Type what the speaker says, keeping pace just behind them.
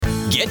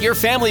Get your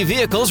family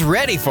vehicles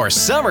ready for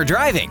summer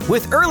driving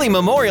with early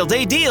Memorial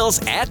Day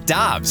deals at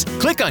Dobbs.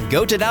 Click on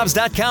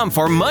GoToDobbs.com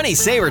for money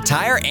saver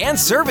tire and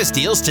service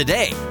deals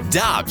today.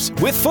 Dobbs,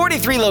 with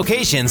 43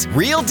 locations,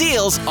 real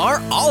deals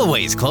are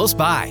always close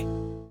by.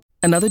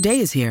 Another day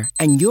is here,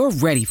 and you're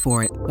ready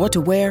for it. What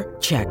to wear?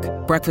 Check.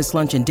 Breakfast,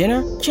 lunch, and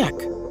dinner? Check.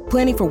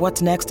 Planning for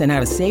what's next and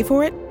how to save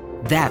for it?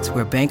 That's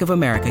where Bank of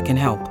America can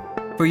help.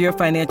 For your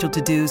financial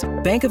to-dos,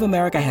 Bank of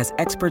America has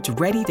experts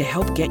ready to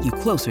help get you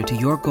closer to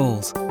your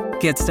goals.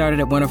 Get started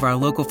at one of our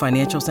local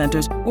financial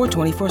centers or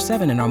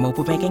 24/7 in our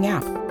mobile banking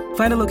app.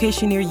 Find a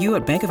location near you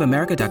at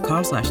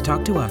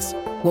bankofamerica.com/talktous.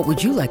 What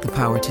would you like the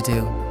power to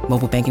do?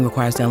 Mobile banking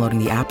requires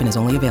downloading the app and is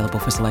only available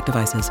for select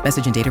devices.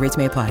 Message and data rates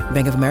may apply.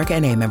 Bank of America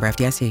N.A., member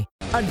FDIC.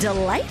 A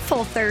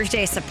delightful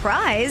Thursday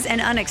surprise,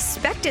 an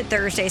unexpected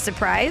Thursday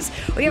surprise.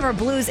 We have our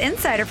Blues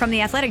insider from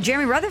The Athletic,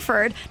 Jeremy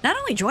Rutherford, not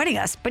only joining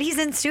us, but he's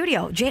in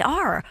studio.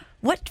 JR,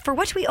 for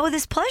what do we owe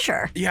this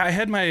pleasure? Yeah, I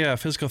had my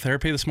physical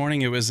therapy this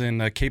morning. It was in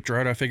Cape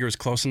Girardeau. I figured it was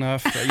close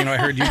enough. I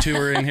heard you two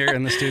were in here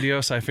in the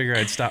studio, so I figured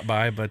I'd stop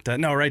by. But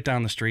no, right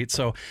down the street.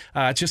 So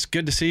it's just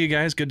good to see you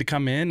guys. Good to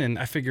come in, and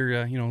I figure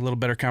a little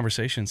better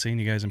conversation seeing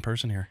you guys in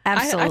person here.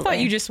 Absolutely. I thought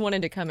you just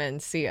wanted to come in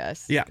and see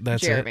us. Yeah,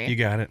 that's Jeremy. it. You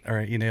got it. All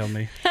right, you nailed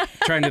me.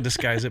 Trying to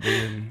disguise it, but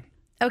you didn't.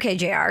 Okay,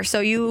 JR, so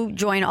you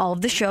join all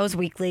of the shows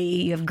weekly.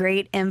 You have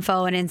great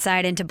info and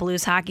insight into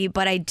Blues hockey,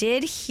 but I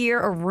did hear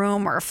a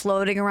rumor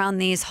floating around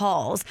these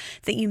halls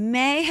that you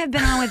may have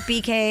been on with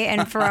BK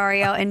and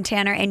Ferrario and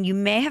Tanner, and you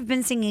may have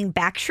been singing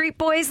Backstreet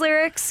Boys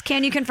lyrics.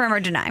 Can you confirm or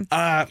deny?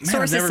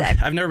 Sources say.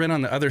 I've never been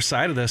on the other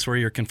side of this where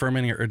you're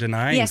confirming or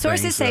denying. Yeah,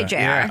 sources say, JR.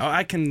 Yeah,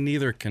 I can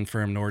neither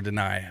confirm nor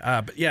deny.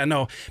 But yeah,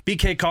 no,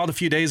 BK called a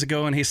few days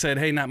ago and he said,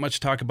 hey, not much to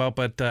talk about,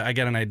 but I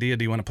got an idea.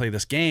 Do you want to play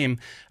this game?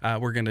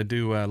 We're going to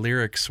do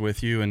lyrics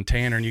with you and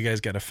Tanner, and you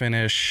guys got to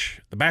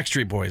finish the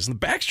Backstreet Boys. And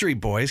the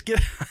Backstreet Boys,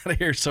 get out of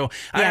here. So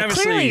yeah,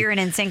 clearly you're an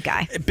NSYNC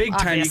guy. Big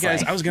time, obviously. you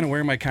guys. I was going to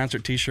wear my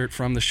concert T-shirt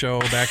from the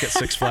show back at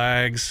Six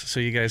Flags, so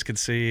you guys could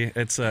see.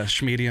 It's a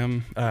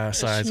schmedium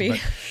size,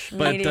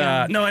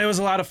 but no, it was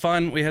a lot of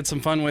fun. We had some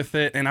fun with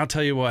it, and I'll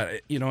tell you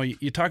what.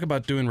 You talk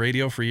about doing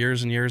radio for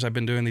years and years. I've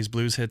been doing these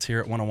blues hits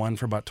here at 101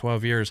 for about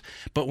 12 years.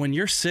 But when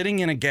you're sitting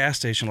in a gas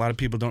station, a lot of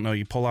people don't know.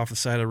 You pull off the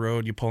side of the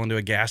road, you pull into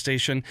a gas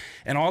station,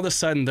 and all of a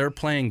sudden they're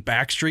playing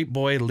Backstreet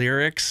Boy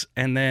lyrics,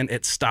 and then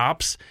it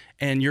stops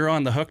and you're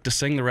on the hook to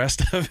sing the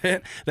rest of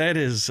it. That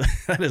is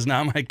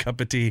not my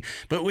cup of tea.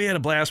 But we had a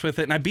blast with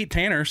it, and I beat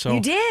Tanner. So you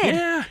did?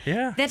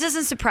 Yeah. That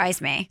doesn't surprise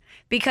me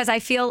because I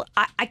feel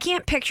I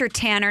can't picture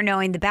Tanner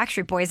knowing the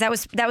Backstreet Boys. That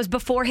was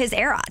before his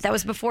era. That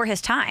was before his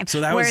time.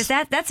 So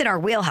that's in our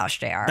wheelhouse,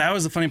 JR. That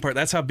was the funny part.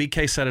 That's how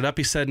BK set it up.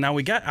 He said, now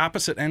we got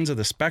opposite ends of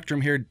the spectrum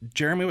here.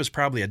 Jeremy was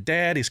probably a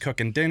dad. He's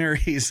cooking dinner.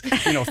 He's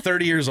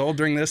 30 years old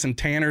during this, and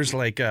Tanner's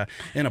like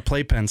in a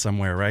playpen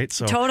somewhere, right?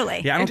 So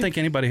totally. Yeah, I don't think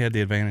anybody had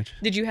the advantage.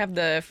 Did you have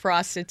the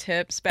frosted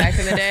tips back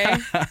in the day?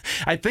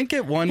 I think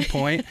at one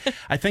point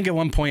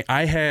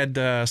I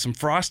had some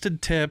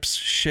frosted tips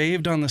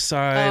shaved on the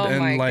side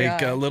and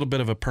a little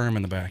bit of a perm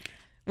in the back.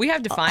 We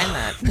have to find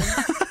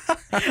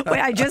that.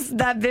 Wait,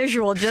 that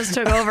visual just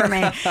took over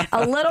me.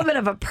 A little bit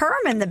of a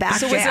perm in the back.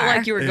 So was it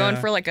like you were going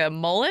for like a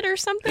mullet or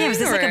something? Yeah, was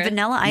this like a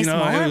vanilla ice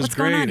mullet? It was What's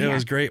great. going on here? It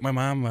was great. My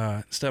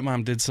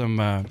stepmom did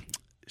some.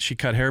 She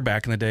cut hair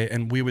back in the day,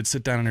 and we would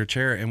sit down in her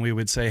chair and we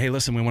would say, hey,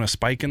 listen, we want a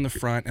spike in the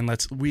front, and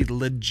we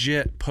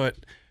legit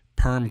put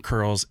perm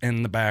curls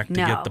in the back to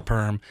get the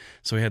perm.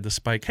 So we had the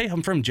spike. Hey,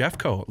 I'm from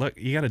Jeffco. Look,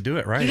 you got to do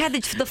it right. You had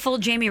the full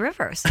Jamie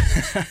Rivers.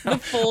 The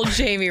full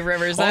Jamie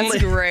Rivers. That's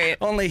great.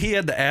 Only he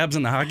had the abs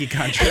and the hockey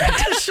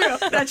contract.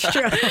 That's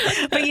true.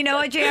 But you know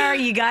what, JR?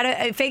 You got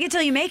to fake it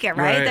till you make it,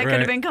 right? That could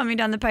have been coming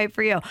down the pipe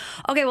for you.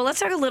 Okay, well,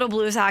 let's talk a little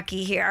Blues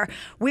hockey here.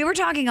 We were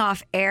talking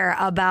off air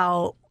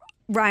about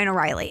Ryan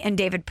O'Reilly and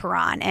David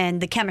Perron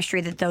and the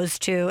chemistry that those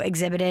two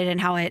exhibited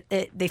and how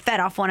they fed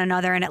off one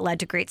another and it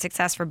led to great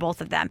success for both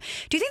of them.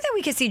 Do you think that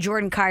we could see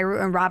Jordan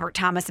Kyrou and Robert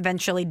Thomas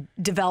eventually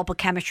develop a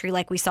chemistry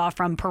like we saw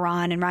from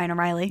Perron and Ryan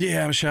O'Reilly?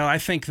 Yeah, Michelle, I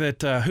think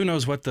that who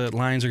knows what the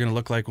lines are going to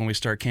look like when we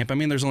start camp. I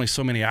mean, there's only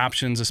so many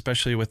options,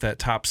 especially with that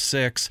top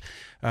six.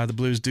 The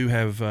Blues do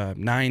have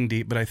 9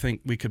 deep, but I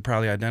think we could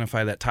probably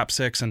identify that top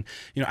 6. And,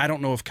 I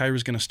don't know if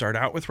Kyrou's going to start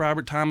out with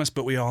Robert Thomas,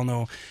 but we all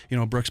know,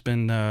 Brooke's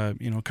been,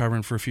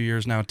 covering for a few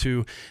years now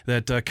too,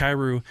 that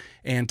Kyrou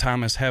and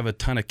Thomas have a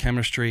ton of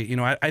chemistry.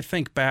 I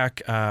think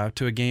back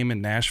to a game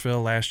in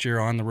Nashville last year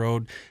on the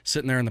road,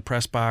 sitting there in the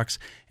press box,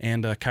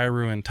 and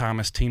Kyrou and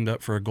Thomas teamed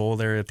up for a goal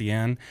there at the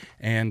end.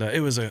 And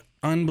it was a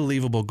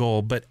unbelievable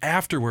goal. But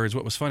afterwards,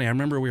 what was funny, I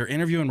remember we were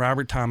interviewing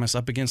Robert Thomas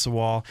up against the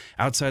wall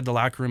outside the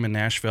locker room in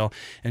Nashville,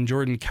 and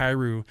Jordan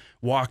Kyrou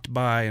walked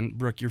by, and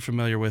Brooke, you're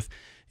familiar with,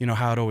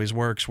 how it always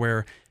works,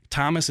 where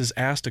Thomas is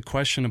asked a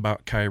question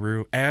about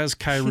Kyrou as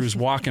Kyrou's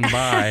walking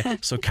by.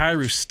 So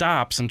Kyrou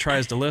stops and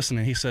tries to listen,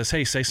 and he says,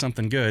 hey, say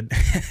something good.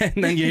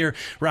 And then you hear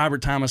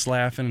Robert Thomas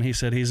laughing, and he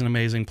said he's an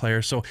amazing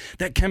player. So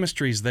that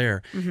chemistry's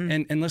there.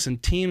 And listen,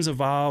 teams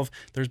evolve.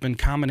 There's been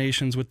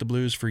combinations with the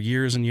Blues for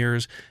years and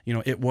years.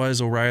 It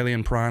was O'Reilly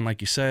and Perron,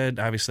 like you said.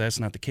 Obviously, that's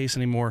not the case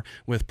anymore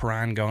with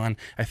Perron gone.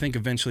 I think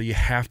eventually you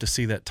have to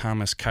see that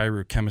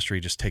Thomas-Kyrou chemistry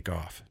just take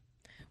off.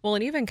 Well,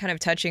 and even kind of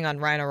touching on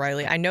Ryan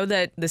O'Reilly, I know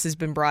that this has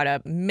been brought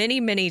up many,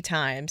 many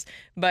times,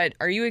 but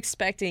are you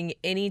expecting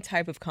any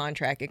type of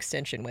contract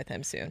extension with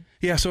him soon?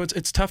 Yeah, so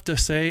it's tough to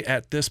say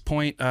at this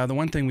point. The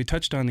one thing we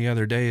touched on the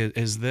other day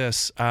is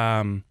this.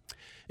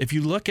 If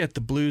you look at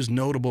the Blues'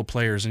 notable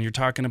players, and you're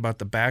talking about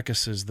the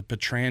Backuses, the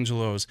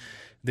Pietrangelos,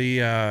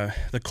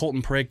 the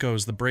Colton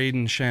Parayko's, the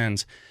Braden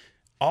Shens,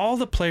 all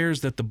the players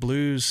that the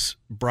Blues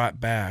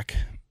brought back,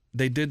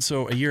 they did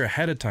so a year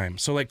ahead of time.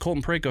 So like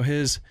Colton Parayko,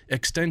 his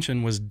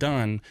extension was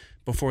done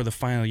before the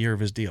final year of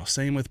his deal.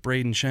 Same with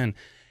Braden Shen.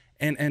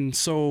 And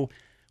so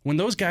when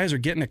those guys are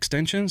getting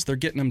extensions, they're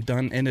getting them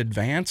done in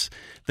advance.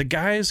 The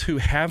guys who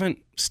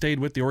haven't stayed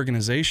with the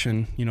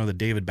organization, the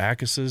David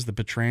Backuses, the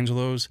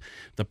Pietrangelos,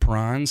 the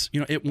Perrons,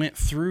 it went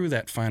through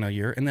that final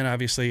year. And then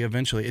obviously,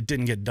 eventually, it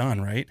didn't get done,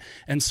 right?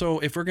 And so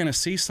if we're going to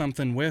see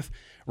something with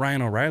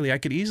Ryan O'Reilly, I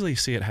could easily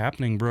see it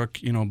happening, Brooke,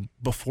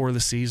 before the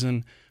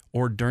season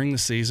or during the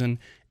season,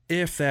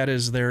 if that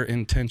is their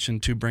intention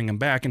to bring him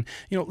back. And,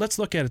 let's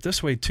look at it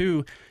this way,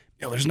 too.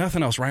 There's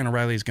nothing else Ryan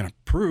O'Reilly is going to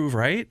prove,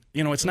 right?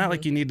 It's not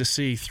like you need to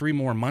see 3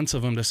 more months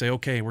of him to say,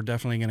 okay, we're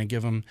definitely going to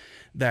give him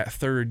that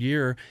third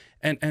year.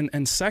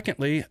 And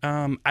secondly,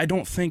 I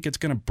don't think it's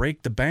going to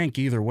break the bank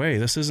either way.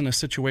 This isn't a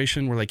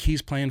situation where like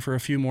he's playing for a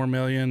few more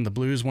million. The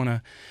Blues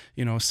want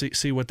to,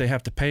 see what they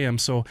have to pay him.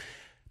 So,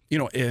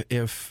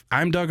 if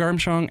I'm Doug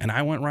Armstrong and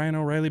I want Ryan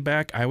O'Reilly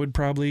back, I would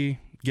probably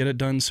get it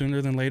done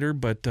sooner than later.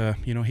 But,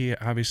 he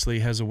obviously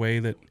has a way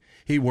that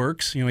he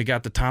works. He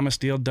got the Thomas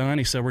deal done.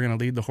 He said we're going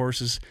to lead the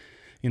horses,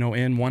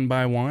 in one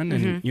by one.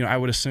 And, I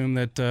would assume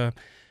that,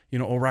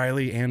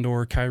 O'Reilly and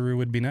or Kyrou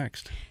would be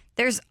next.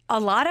 There's a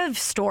lot of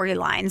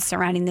storylines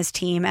surrounding this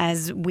team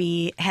as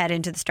we head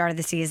into the start of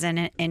the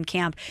season in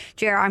camp.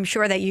 JR, I'm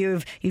sure that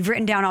you've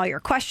written down all your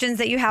questions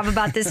that you have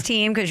about this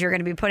team because you're going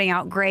to be putting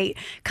out great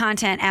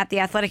content at The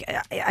Athletic.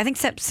 I think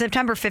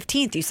September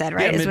 15th, you said,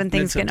 right, is when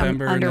things get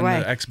underway. And then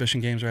the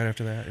exhibition games right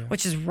after that. Yeah.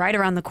 Which is right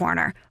around the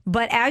corner.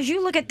 But as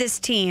you look at this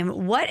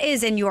team, what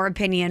is, in your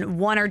opinion,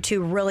 1 or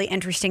 2 really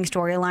interesting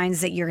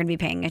storylines that you're going to be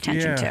paying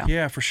attention to?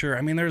 Yeah, for sure.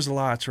 I mean, there's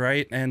lots,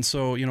 right? And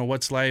so,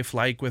 what's life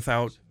like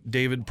without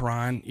David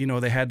Perron?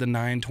 They had the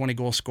 9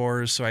 20-goal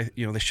scorers, so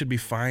they should be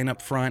fine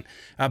up front.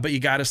 But you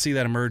got to see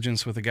that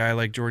emergence with a guy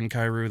like Jordan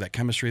Kyrou, that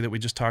chemistry that we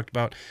just talked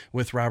about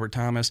with Robert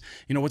Thomas.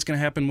 What's going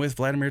to happen with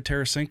Vladimir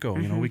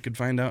Tarasenko? We could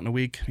find out in a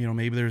week.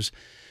 Maybe there's,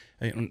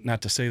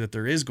 not to say that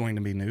there is going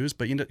to be news,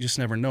 but you just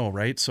never know,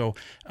 right? So,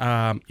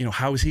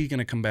 how is he going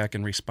to come back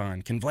and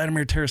respond? Can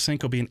Vladimir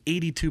Tarasenko be an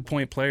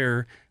 82-point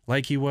player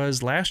like he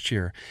was last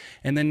year?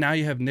 And then now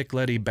you have Nick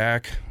Leddy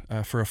back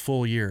for a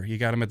full year. You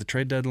got him at the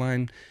trade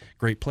deadline.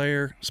 Great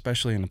player,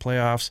 especially in the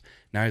playoffs.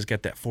 Now he's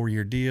got that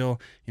 4-year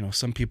deal.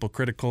 Some people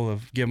critical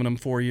of giving him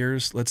 4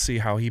 years. Let's see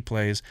how he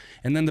plays.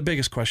 And then the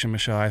biggest question,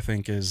 Michelle, I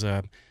think, is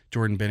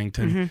Jordan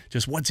Binnington.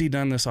 Just what's he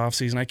done this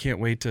offseason? I can't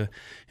wait to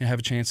have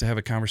a chance to have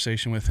a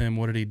conversation with him.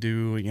 What did he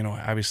do?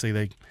 Obviously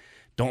they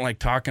don't like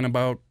talking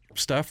about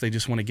stuff. They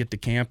just want to get to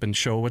camp and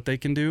show what they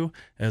can do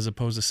as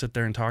opposed to sit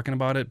there and talking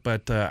about it.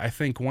 But I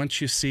think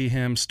once you see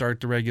him start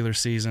the regular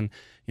season,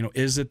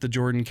 is it the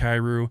Jordan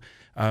Kyrou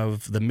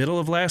of the middle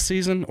of last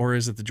season, or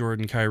is it the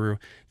Jordan Kyrou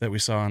that we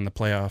saw in the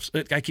playoffs?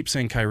 I keep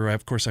saying Kyrou,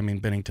 of course I mean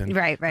Binnington.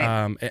 Right.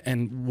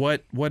 And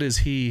what is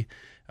he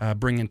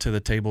bringing to the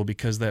table,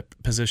 because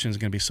that position is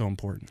going to be so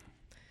important?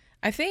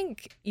 I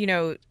think,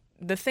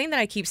 the thing that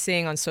I keep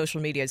seeing on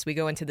social media as we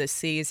go into this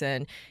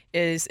season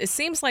is it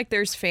seems like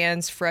there's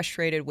fans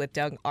frustrated with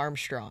Doug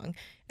Armstrong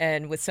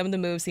and with some of the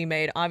moves he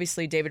made.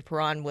 Obviously, David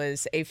Perron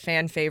was a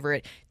fan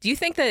favorite. Do you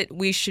think that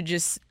we should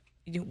just,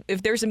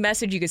 if there's a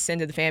message you could send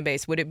to the fan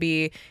base, would it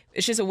be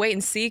it's just a wait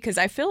and see? Because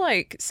I feel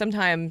like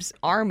sometimes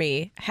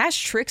Army has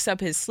tricks up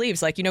his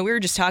sleeves. Like, we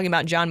were just talking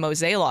about John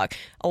Mozeliak.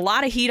 A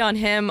lot of heat on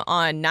him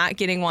on not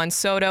getting Juan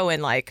Soto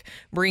and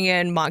bring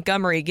in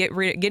Montgomery,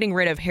 getting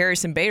rid of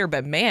Harrison Bader.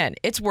 But man,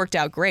 it's worked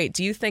out great.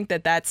 Do you think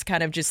that that's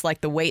kind of just like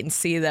the wait and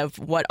see of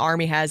what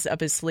Army has up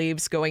his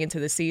sleeves going into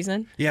the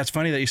season? Yeah, it's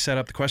funny that you set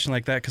up the question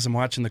like that, because I'm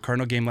watching the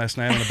Cardinal game last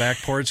night on the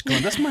back porch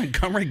going, this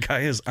Montgomery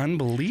guy is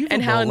unbelievable.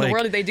 And how in the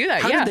world did they do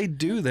that? How did they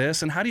do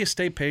this? And how do you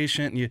stay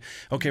patient? And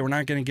we're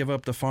not going to give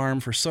up the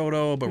farm for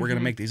Soto, but we're going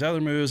to make these other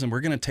moves, and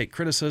we're going to take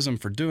criticism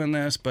for doing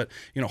this, but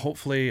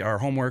hopefully our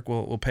homework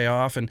will pay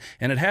off, and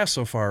it has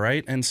so far,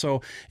 right? And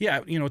so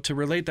to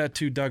relate that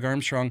to Doug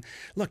Armstrong,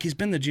 look, he's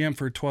been the GM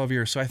for 12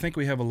 years, so I think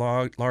we have a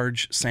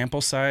large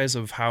sample size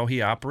of how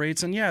he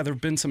operates. And there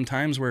have been some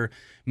times where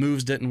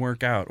moves didn't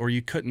work out, or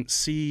you couldn't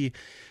see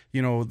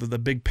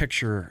the big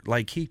picture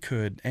like he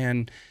could,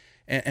 and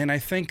I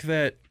think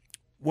that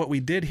what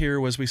we did here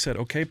was we said,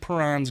 okay,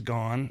 Perron's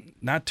gone.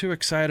 Not too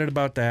excited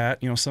about that.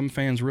 Some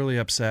fans really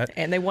upset.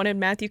 And they wanted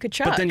Matthew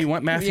Tkachuk. But then you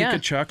want Matthew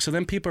Tkachuk. So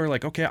then people are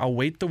like, okay, I'll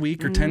wait the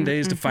week or 10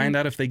 days to find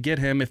out if they get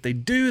him. If they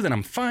do, then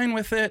I'm fine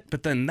with it.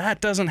 But then that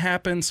doesn't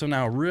happen. So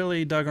now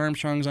really Doug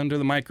Armstrong's under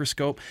the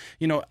microscope.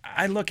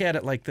 I look at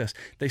it like this.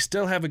 They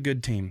still have a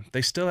good team.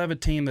 They still have a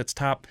team that's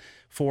top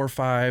 4 or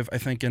 5, I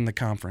think, in the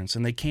conference.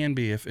 And they can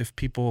be if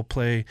people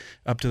play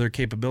up to their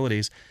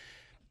capabilities.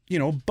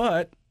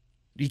 But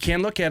you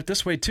can look at it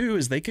this way, too,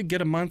 is they could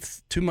get a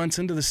month, 2 months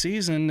into the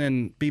season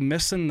and be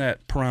missing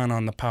that Perron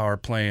on the power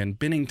play, and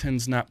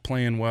Binnington's not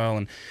playing well,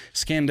 and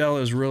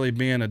Scandella is really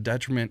being a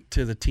detriment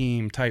to the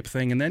team type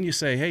thing. And then you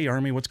say, hey,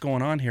 Army, what's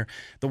going on here?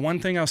 The one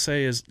thing I'll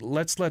say is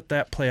let's let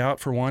that play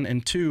out for one,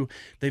 and two,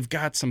 they've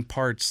got some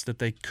parts that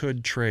they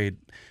could trade.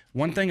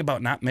 One thing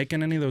about not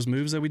making any of those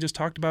moves that we just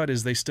talked about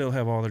is they still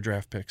have all their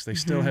draft picks. They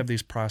still have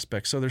these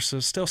prospects. So there's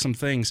still some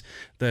things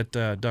that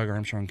Doug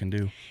Armstrong can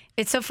do.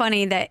 It's so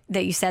funny that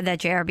you said that,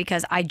 JR,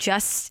 because I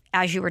just,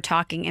 as you were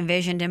talking,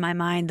 envisioned in my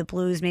mind the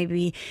Blues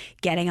maybe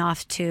getting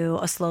off to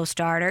a slow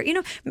start. Or,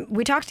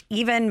 we talked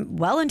even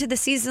well into the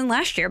season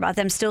last year about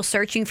them still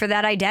searching for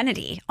that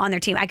identity on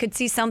their team. I could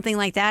see something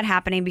like that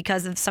happening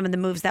because of some of the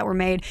moves that were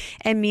made.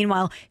 And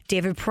meanwhile,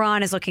 David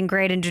Perron is looking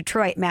great in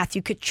Detroit.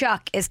 Matthew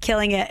Tkachuk is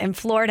killing it in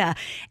Florida.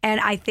 And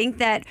I think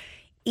that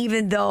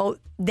even though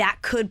that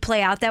could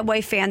play out that way,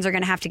 fans are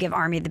going to have to give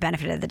Army the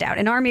benefit of the doubt.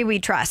 And Army we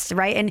trust,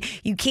 right? And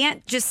you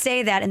can't just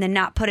say that and then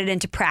not put it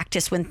into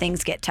practice when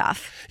things get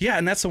tough. Yeah,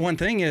 and that's the one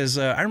thing is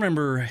I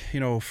remember,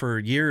 for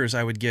years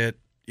I would get,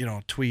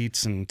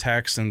 tweets and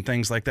texts and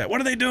things like that. What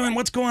are they doing?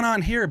 What's going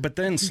on here? But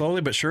then slowly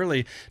but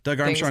surely, Doug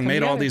Armstrong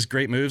made all these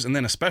great moves. And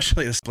then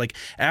especially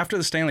after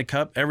the Stanley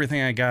Cup,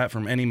 everything I got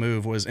from any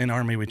move was in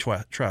Army we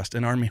trust,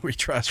 in Army we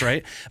trust,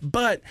 right?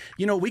 But,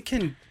 we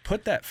can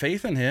put that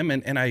faith in him,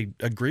 and I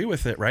agree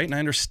with it, right? And I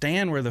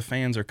understand where the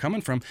fans are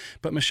coming from.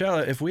 But Michelle,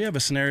 if we have a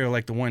scenario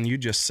like the one you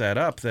just set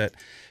up that,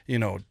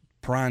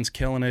 Perron's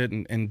killing it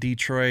in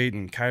Detroit,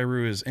 and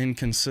Kyrou is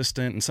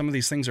inconsistent, and some of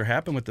these things are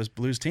happening with this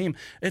Blues team,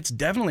 it's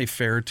definitely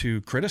fair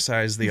to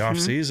criticize the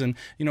offseason,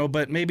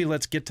 but maybe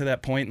let's get to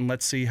that point and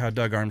let's see how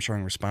Doug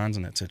Armstrong responds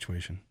in that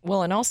situation.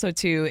 Well, and also,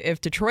 too,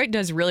 if Detroit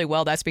does really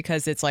well, that's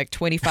because it's like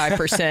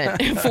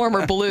 25%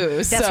 former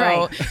Blues. That's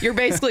right. You're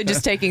basically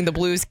just taking the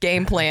Blues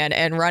game plan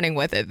and running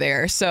with it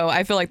there. So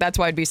I feel like that's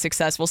why it'd be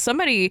successful.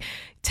 Somebody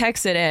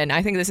texted in.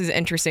 I think this is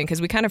interesting because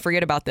we kind of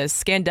forget about this.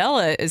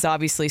 Scandella is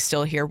obviously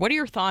still here. What are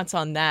your thoughts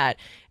on that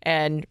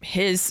and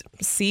his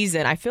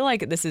season? I feel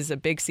like this is a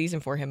big season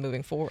for him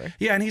moving forward.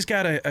 Yeah, and he's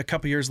got a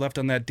couple years left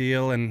on that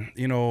deal, and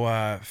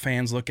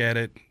fans look at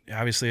it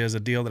obviously as a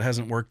deal that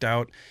hasn't worked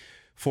out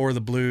for the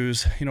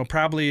Blues.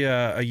 Probably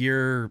a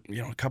year,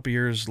 a couple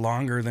years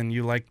longer than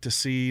you like to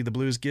see the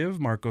Blues give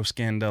Marco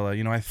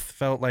Scandella. I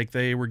felt like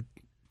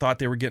thought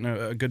they were getting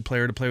a good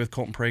player to play with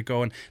Colton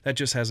Parayko, and that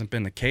just hasn't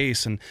been the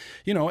case. And,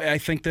 I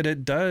think that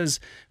it does,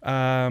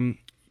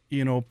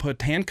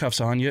 put handcuffs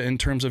on you in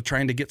terms of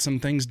trying to get some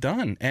things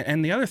done.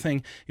 And the other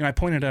thing, I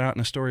pointed out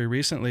in a story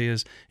recently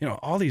is,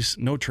 all these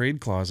no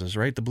trade clauses,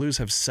 right? The Blues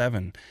have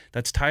 7.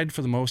 That's tied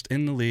for the most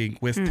in the league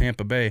with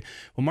Tampa Bay.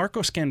 Well,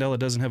 Marco Scandella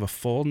doesn't have a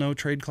full no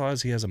trade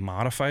clause. He has a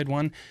modified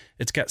one.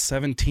 It's got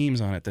 7 teams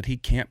on it that he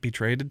can't be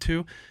traded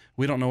to.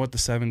 We don't know what the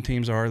 7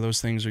 teams are.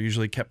 Those things are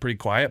usually kept pretty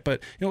quiet.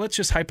 But let's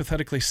just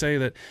hypothetically say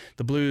that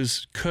the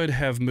Blues could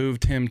have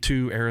moved him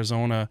to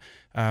Arizona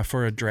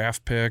for a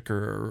draft pick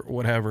or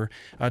whatever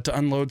to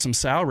unload some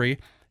salary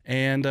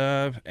and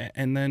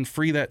then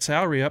free that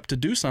salary up to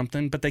do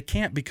something. But they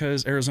can't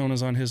because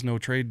Arizona's on his no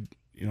trade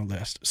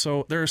list.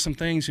 So there are some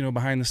things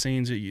behind the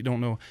scenes that you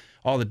don't know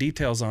all the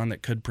details on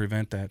that could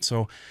prevent that.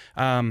 So,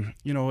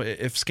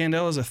 if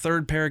Scandella's a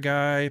third pair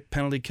guy,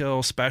 penalty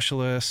kill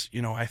specialist,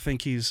 I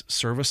think he's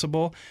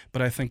serviceable,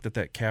 but I think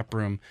that cap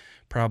room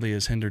probably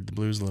has hindered the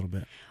Blues a little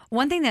bit.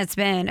 One thing that's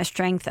been a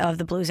strength of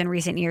the Blues in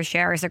recent years,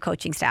 Cher, is their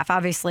coaching staff,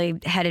 obviously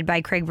headed by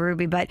Craig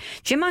Berube, but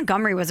Jim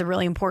Montgomery was a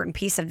really important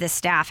piece of this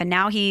staff, and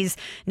now he's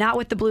not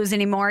with the Blues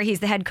anymore. He's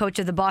the head coach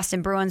of the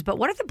Boston Bruins, but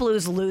what are the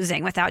Blues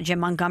losing without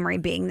Jim Montgomery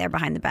being there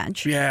behind the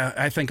bench? Yeah,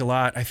 I think a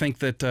lot. I think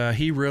that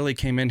he really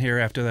came in here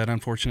after that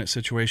unfortunate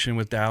situation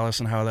with Dallas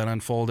and how that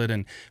unfolded,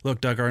 and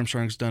look, Doug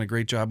Armstrong's done a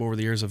great job over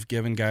the years of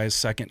giving guys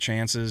second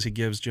chances. He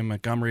gives Jim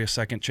Montgomery a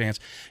second chance.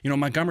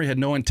 Montgomery had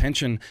no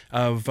intention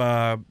of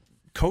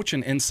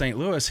coaching in St.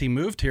 Louis. He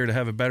moved here to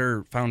have a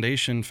better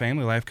foundation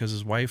family life because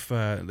his wife,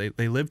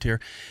 they lived here.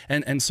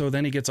 And so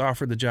then he gets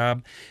offered the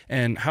job.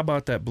 And how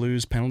about that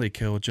Blues penalty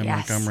kill with Jim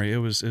Montgomery? It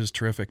was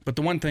terrific. But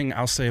the one thing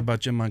I'll say about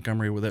Jim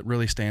Montgomery that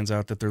really stands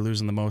out that they're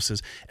losing the most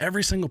is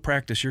every single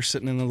practice, you're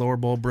sitting in the lower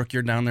bowl, Brooke,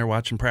 you're down there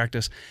watching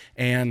practice,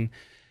 and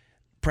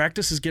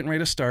practice is getting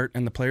ready to start,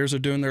 and the players are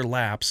doing their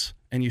laps,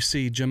 and you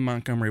see Jim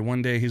Montgomery.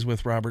 One day he's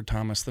with Robert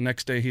Thomas. The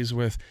next day he's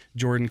with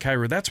Jordan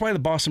Kyrou. That's why the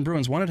Boston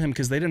Bruins wanted him,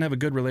 because they didn't have a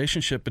good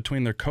relationship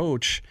between their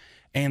coach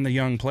and the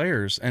young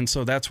players. And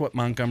so that's what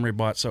Montgomery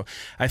bought. So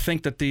I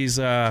think that these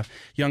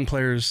young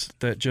players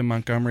that Jim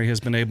Montgomery has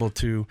been able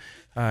to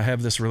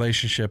have this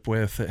relationship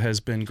with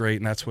has been great,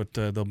 and that's what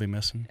they'll be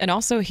missing. And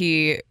also,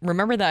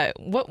 remember that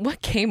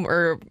what game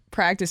or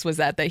practice was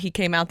that he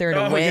came out there in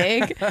a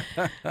wig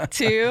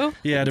too?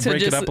 Yeah, to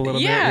break it up a little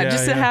bit. Yeah,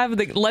 just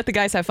to let the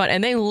guys have fun,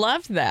 and they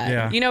loved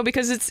that. Yeah.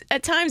 Because it's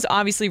at times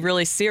obviously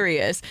really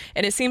serious,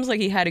 and it seems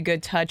like he had a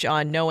good touch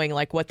on knowing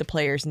like what the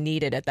players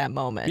needed at that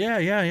moment.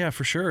 Yeah,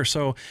 for sure.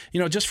 So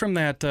just from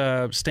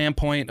that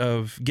standpoint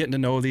of getting to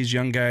know these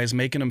young guys,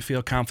 making them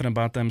feel confident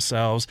about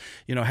themselves,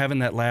 having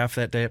that laugh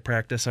that day at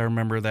practice. I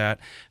remember that.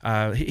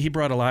 He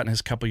brought a lot in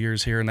his couple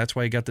years here, and that's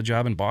why he got the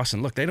job in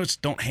Boston. Look, they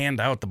don't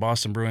hand out the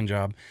Boston Bruin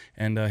job,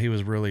 and he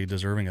was really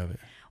deserving of it.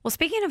 Well,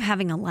 speaking of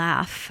having a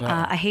laugh,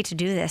 I hate to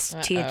do this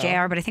to you,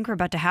 JR, but I think we're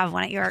about to have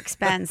one at your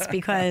expense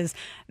because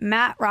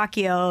Matt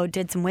Rocchio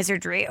did some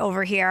wizardry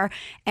over here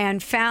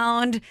and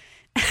found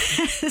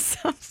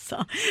some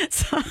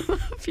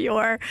of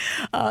your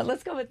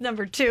let's go with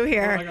number 2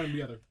 here. I got them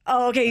together.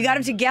 Oh, okay, you got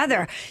them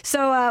together.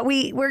 So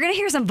we're gonna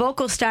hear some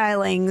vocal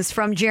stylings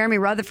from Jeremy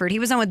Rutherford. He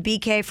was on with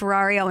BK,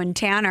 Ferrario, and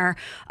Tanner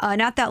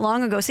not that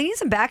long ago, singing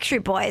some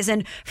Backstreet Boys.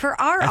 And for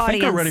our audience, I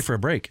think we're ready for a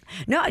break.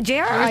 No,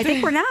 JR, I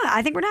think we're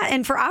not.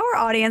 And for our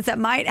audience that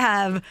might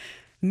have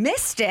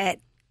missed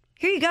it,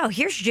 here you go.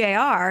 Here's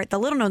JR, the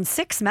little-known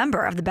 6th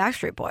member of the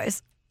Backstreet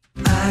Boys.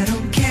 I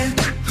don't care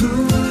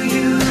who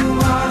you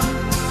are,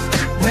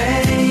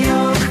 where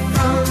you're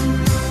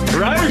from.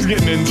 Ryder's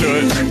getting into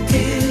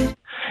it.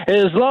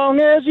 As long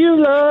as you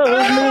love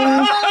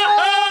me.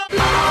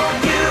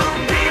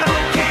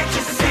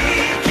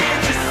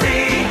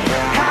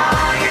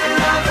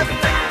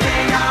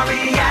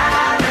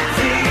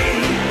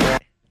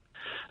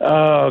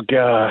 Oh,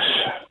 gosh.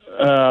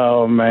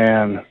 Oh,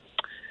 man.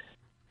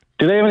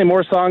 Do they have any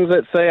more songs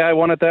that say I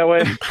want it that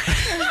way?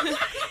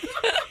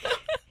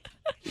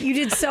 You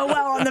did so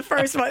well on the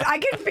first one. I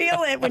could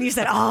feel it when you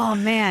said, oh,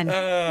 man.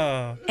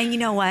 And you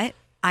know what?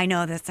 I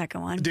know the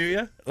second one. Do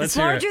you? It's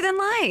larger than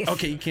life.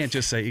 Okay, you can't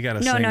just say it. You got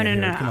to No. sing it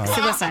here. Come on.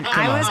 So listen,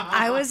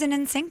 I was an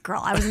NSYNC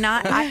girl. I was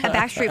not a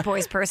Backstreet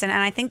Boys person,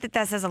 and I think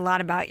that says a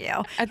lot about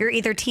you. You're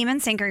either Team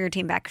NSYNC or you're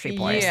Team Backstreet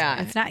Boys.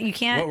 Yeah. It's not. You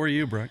can't. What were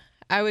you, Brooke?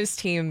 I was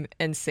Team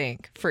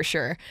NSYNC for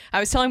sure. I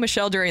was telling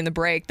Michelle during the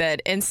break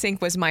that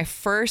NSYNC was my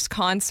first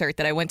concert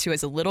that I went to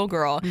as a little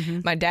girl.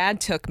 Mm-hmm. My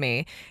dad took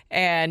me,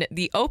 and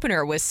the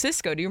opener was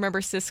Sisqó. Do you remember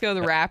Sisqó,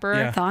 the rapper?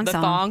 Yeah. Thong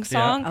song.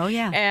 Yeah. Oh,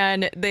 yeah.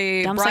 And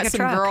they Dumps brought like a some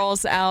truck.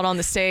 girls out on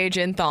the stage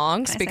in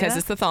thongs because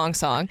it's the thong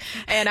song.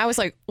 And I was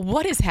like,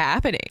 what is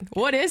happening?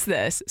 What is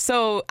this?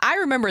 So I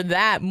remember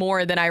that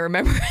more than I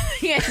remember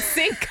the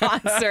NSYNC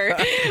concert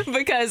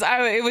because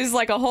it was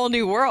like a whole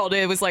new world.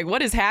 It was like,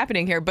 what is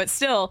happening here? But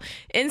still,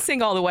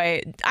 NSYNC all the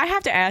way. I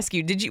have to ask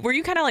you, were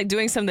you kind of like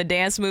doing some of the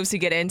dance moves to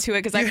get into it?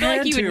 Because I feel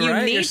like you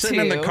right? need You're sitting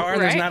to. in the car, right?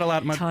 there's not a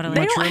lot much They room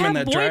don't in have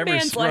that boy driver's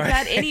bands like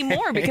right. that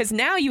anymore because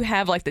now you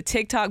have like the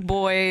TikTok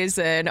boys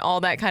and all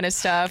that kind of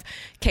stuff,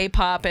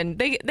 K-pop, and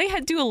they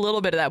had do a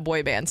little bit of that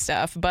boy band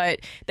stuff,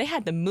 but they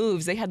had the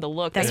moves, they had the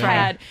look, That's they right.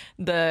 had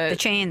the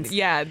chains,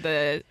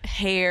 the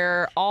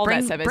hair, all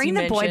that stuff. Bring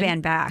the boy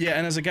band back. Yeah,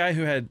 and as a guy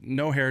who had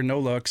no hair, no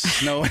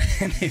looks, no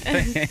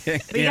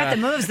anything. But you got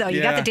the moves though.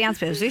 You got the dance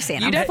moves. We've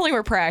seen them. You definitely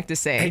were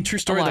practicing. Hey, true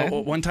story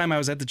though. One time I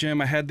was at the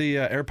gym, I had the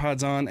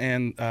AirPods on,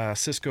 and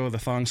Sisqó, the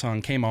thong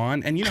song, came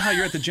on. And you know how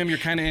you're at the gym, you're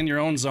kind of in your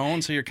own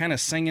zone, so you're kind of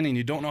singing, and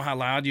you don't know how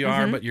loud you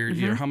are, but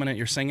you're humming it,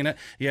 you're singing it.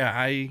 Yeah,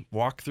 I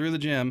walked through the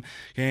gym,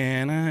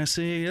 and I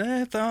see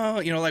that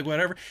thong, like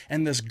whatever.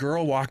 And this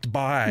girl walked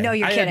by. No,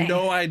 you're I kidding. had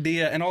no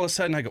idea. And all of a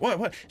sudden, I go,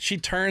 what? She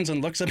turns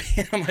and looks at me,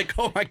 and I'm like,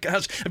 oh my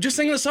gosh, I'm just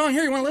singing a song.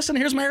 Here, you want to listen?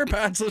 Here's my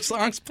AirPods. The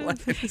song's playing.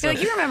 You're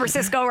like, you remember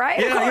Sisqó, right?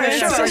 Yeah,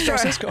 of course. yeah,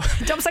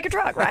 Sisqó. Dumps like a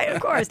truck, right?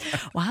 Of course.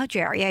 Wow,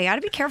 Jerry. Yeah, you got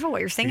to be careful what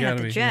you're singing at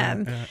the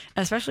gym,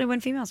 especially when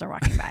females are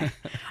walking by.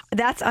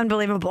 That's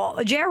unbelievable.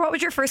 Jerry, what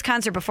was your first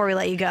concert before we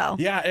let you go?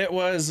 Yeah, it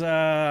was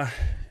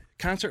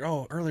concert.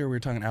 Oh, earlier we were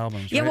talking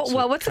albums. Yeah, right?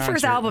 well, what's the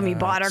first album you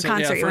bought or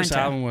concert you went to? First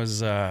album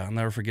was I'll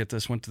never forget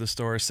this. Went to the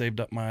store, saved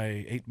up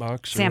my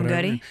 $8. Sam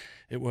Goody?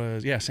 It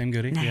was Sam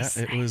Goody. Nice,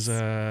 yeah, it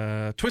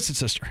was Twisted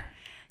Sister.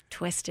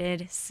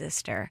 Twisted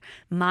Sister.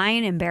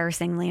 Mine,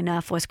 embarrassingly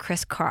enough, was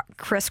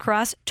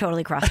Crisscross,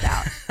 Totally Crossed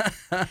Out.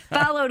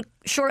 Followed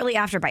shortly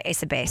after by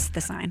Ace of Base,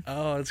 The Sign.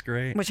 Oh, that's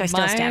great. Which I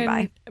still stand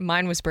by.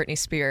 Mine was Britney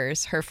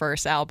Spears, her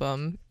first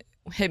album.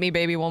 Hit Me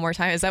Baby One More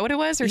Time. Is that what it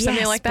was? Or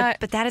something like that?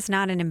 But that is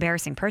not an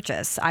embarrassing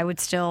purchase. I would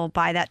still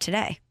buy that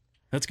today.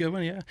 That's a good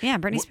one, yeah. Yeah,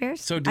 Britney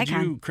Spears. So did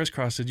you,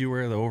 crisscross, did you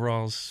wear the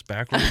overalls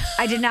backwards?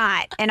 I did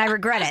not, and I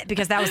regret it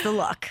because that was the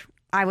look.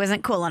 I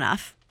wasn't cool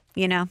enough,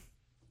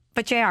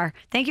 But JR,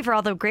 thank you for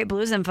all the great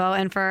blues info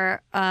and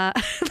for play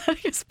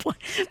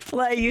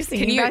you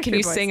singing. Can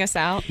you sing us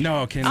out? No,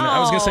 I was going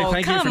to say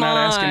thank you for not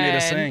asking me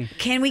to sing.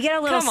 Can we get a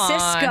little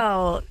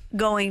Sisqó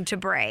going to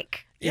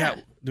break? Yeah.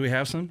 Do we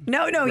have some?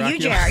 No, Rocky? you,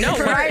 Jerry. No,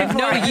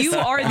 you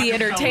are the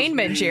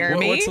entertainment,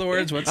 Jeremy. What's the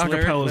words? What's the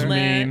Acapella's lyrics?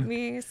 mean. Let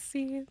me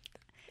see.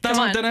 Come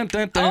on.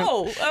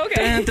 Oh,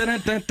 okay.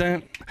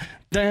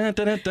 Dun,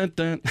 dun, dun, dun,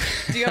 dun.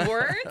 Do you have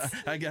words?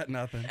 I got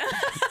nothing.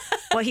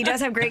 Well, he does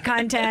have great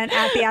content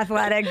at The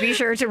Athletic. Be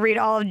sure to read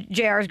all of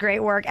JR's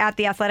great work at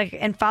The Athletic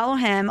and follow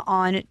him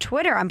on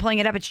Twitter. I'm pulling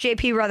it up. It's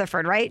JP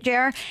Rutherford, right,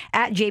 JR?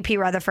 At JP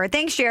Rutherford.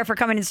 Thanks, JR, for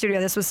coming in the studio.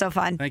 This was so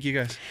fun. Thank you,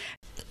 guys.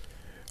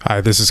 Hi,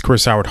 this is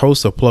Chris Howard,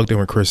 host of Plugged In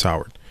with Chris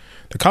Howard.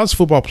 The College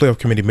Football Playoff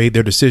Committee made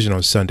their decision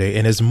on Sunday,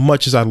 and as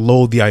much as I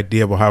loathe the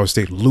idea of Ohio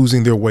State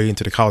losing their way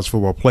into the College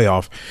Football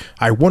Playoff,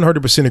 I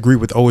 100% agree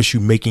with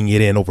OSU making it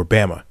in over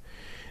Bama.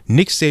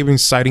 Nick Saban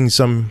citing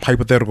some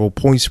hypothetical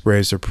point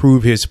spreads to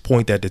prove his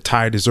point that the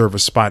Tide deserve a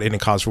spot in the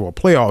College Football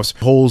Playoffs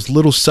holds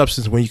little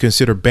substance when you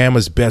consider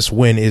Bama's best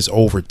win is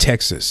over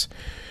Texas.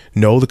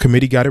 No, the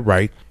committee got it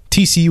right.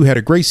 TCU had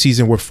a great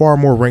season with far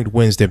more ranked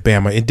wins than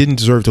Bama and didn't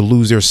deserve to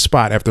lose their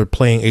spot after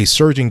playing a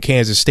surging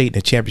Kansas State in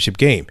a championship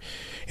game.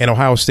 And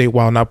Ohio State,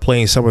 while not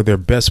playing some of their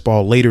best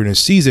ball later in the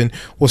season,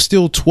 was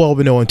still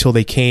 12-0 until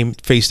they came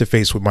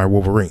face-to-face with my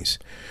Wolverines.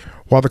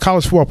 While the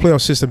college football playoff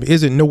system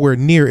isn't nowhere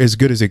near as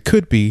good as it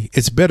could be,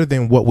 it's better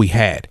than what we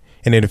had.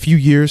 And in a few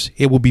years,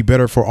 it will be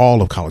better for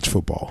all of college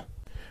football.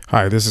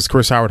 Hi, this is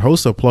Chris Howard,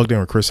 host of Plugged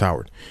In with Chris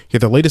Howard. Get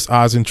the latest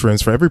odds and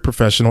trends for every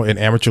professional and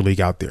amateur league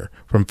out there.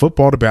 From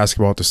football to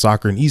basketball to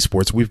soccer and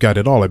esports, we've got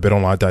it all at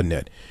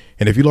betonline.net.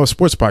 And if you love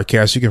sports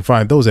podcasts, you can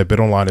find those at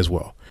BetOnline as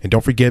well. And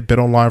don't forget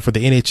BetOnline for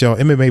the NHL,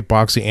 MMA,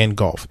 boxing, and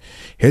golf.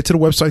 Head to the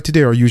website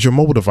today or use your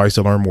mobile device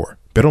to learn more.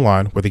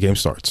 BetOnline, where the game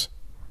starts.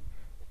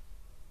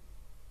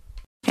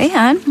 Hey,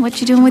 hon,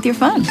 what you doing with your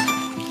phone?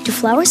 Do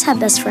flowers have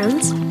best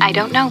friends? I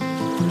don't know.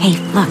 Hey,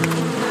 look.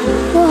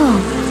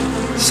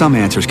 Whoa. Some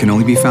answers can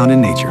only be found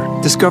in nature.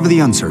 Discover the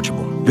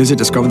unsearchable. Visit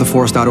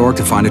discovertheforest.org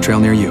to find a trail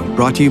near you.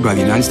 Brought to you by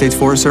the United States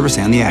Forest Service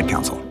and the Ad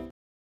Council.